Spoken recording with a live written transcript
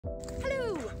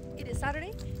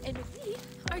Saturday and we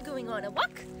are going on a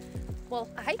walk, well,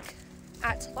 a hike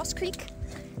at Lost Creek,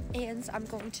 and I'm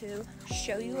going to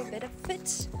show you a bit of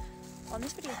it on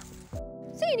this video.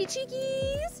 Sandy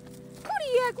cheekies!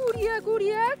 Kodiak, Kodiak,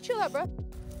 Kodiak! Chill out, bro.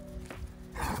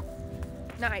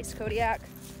 Nice, Kodiak.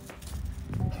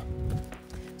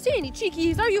 Sandy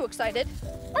cheekies, are you excited?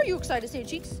 Are you excited, Sandy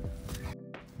cheeks?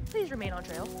 Please remain on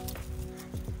trail.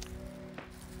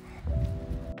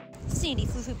 Sandy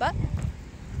foo-foo butt.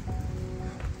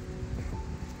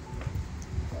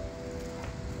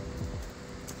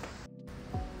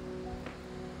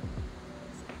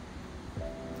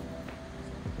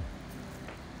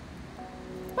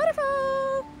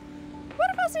 Waterfall!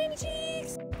 Waterfall, Sandy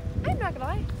cheeks! I'm not gonna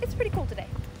lie, it's pretty cool today.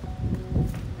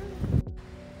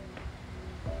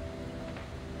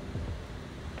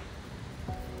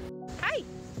 Hi!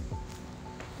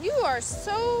 You are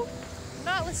so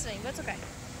not listening, but it's okay.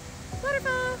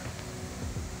 Waterfall!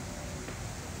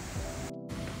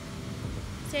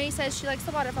 Sandy says she likes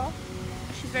the waterfall.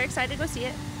 She's very excited to go see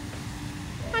it.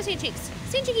 Come on, Sandy cheeks.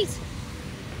 Sandy cheekies!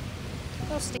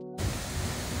 Little stick.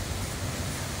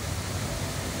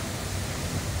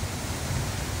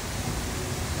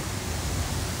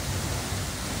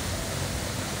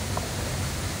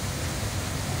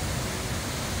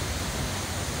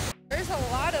 There's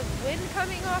a lot of wind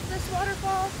coming off this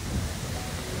waterfall.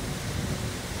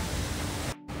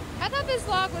 I thought this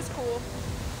vlog was cool.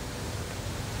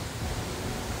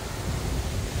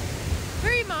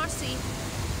 Very mossy.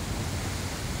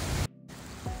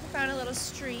 We found a little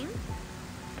stream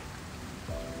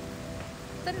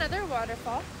with another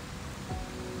waterfall.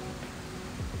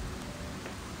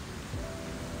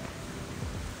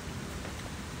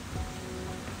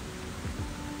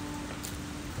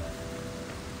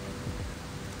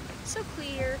 So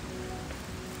clear.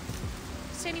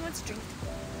 Sandy wants a drink.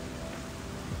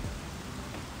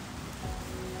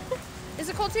 Is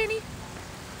it cold, Sandy?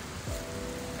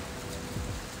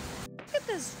 Look at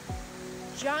this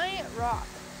giant rock.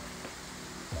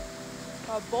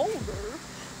 A boulder.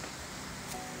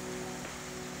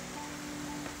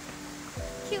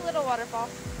 Cute little waterfall.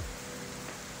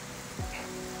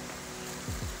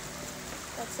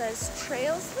 That says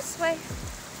trails this way.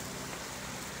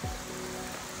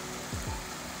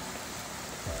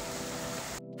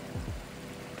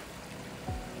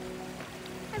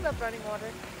 I love running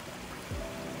water.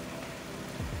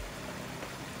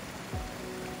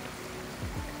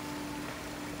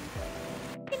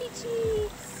 Sandy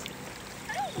cheeks!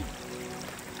 Hi!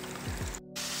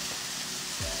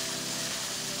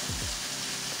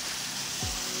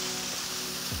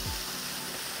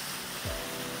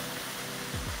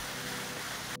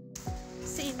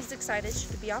 Sandy's excited she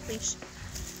could be off leash.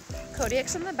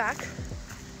 Kodiak's in the back,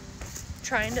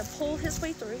 trying to pull his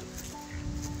way through.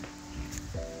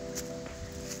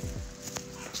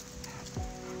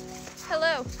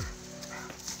 Hello.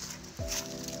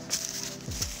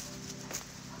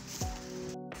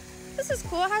 This is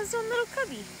cool. It has its own little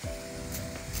cubby.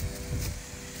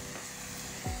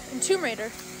 In Tomb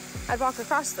Raider, I'd walk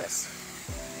across this.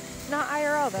 Not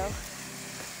IRL though.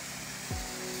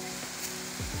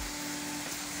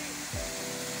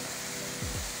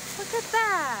 Look at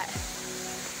that.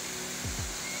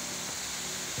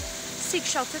 Seek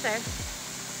shelter there.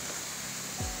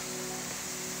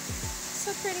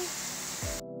 So pretty.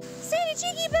 Sandy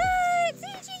cheeky butt!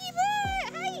 Sandy cheeky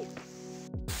butt! Hi!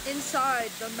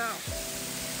 Inside the mouth.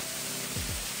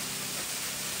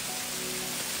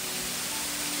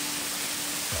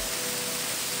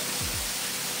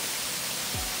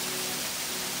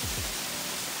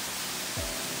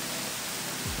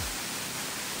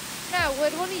 Now,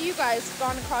 would one of you guys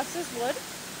gone across this wood?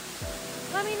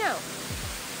 Let me know.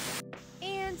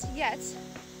 And yet,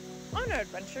 on our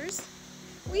adventures,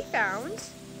 we found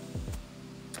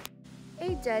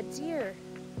a dead deer.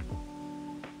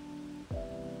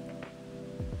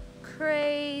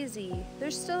 Crazy.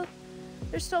 There's still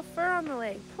fur on the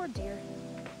leg. Poor deer.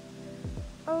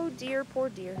 Oh dear, poor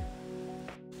deer.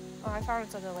 Oh, I found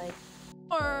its other leg.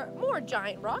 More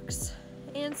giant rocks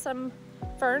and some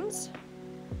ferns.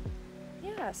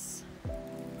 Yes.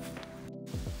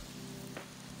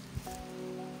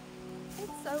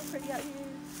 It's so pretty out here.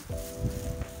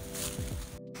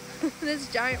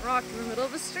 This giant rock in the middle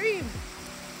of a stream.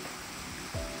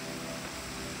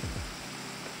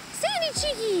 Sandy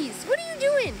cheekies, what are you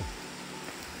doing?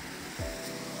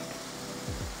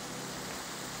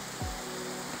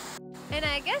 And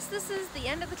I guess this is the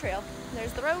end of the trail.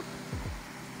 There's the road.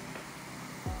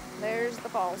 There's the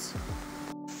falls.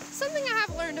 Something I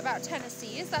have learned about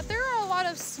Tennessee is that there are a lot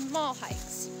of small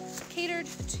hikes catered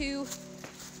to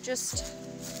just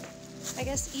I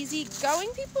guess, easy-going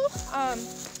people.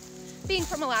 Being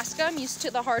from Alaska, I'm used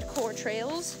to the hardcore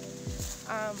trails,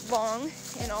 long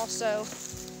and also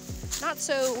not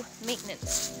so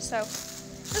maintenance. So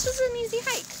this was an easy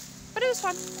hike, but it was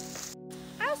fun.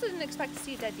 I also didn't expect to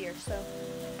see a dead deer, so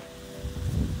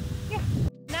yeah.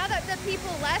 Now that the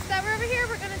people left that were over here,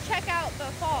 we're gonna check out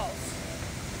the falls.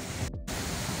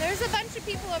 There's a bunch of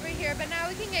people over here, but now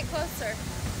we can get closer.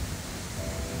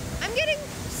 I'm getting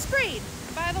sprayed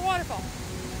by the waterfall.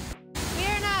 We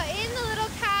are now in the little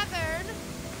cavern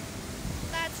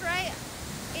that's right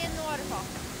in the waterfall.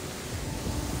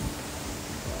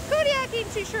 Kodiak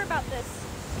ain't too sure about this.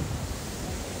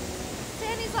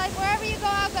 Sandy's like, wherever you go,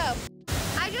 I'll go.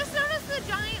 I just noticed the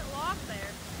giant log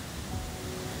there.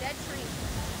 Dead tree.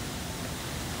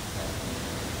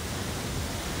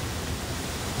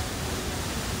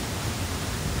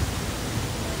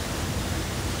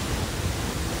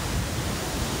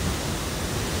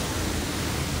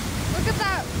 Look at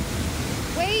that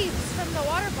waves from the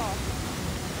waterfall.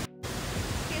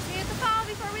 Excuse me at the fall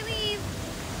before we leave.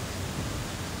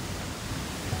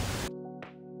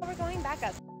 We're going back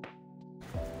up.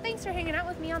 Thanks for hanging out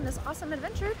with me on this awesome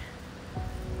adventure.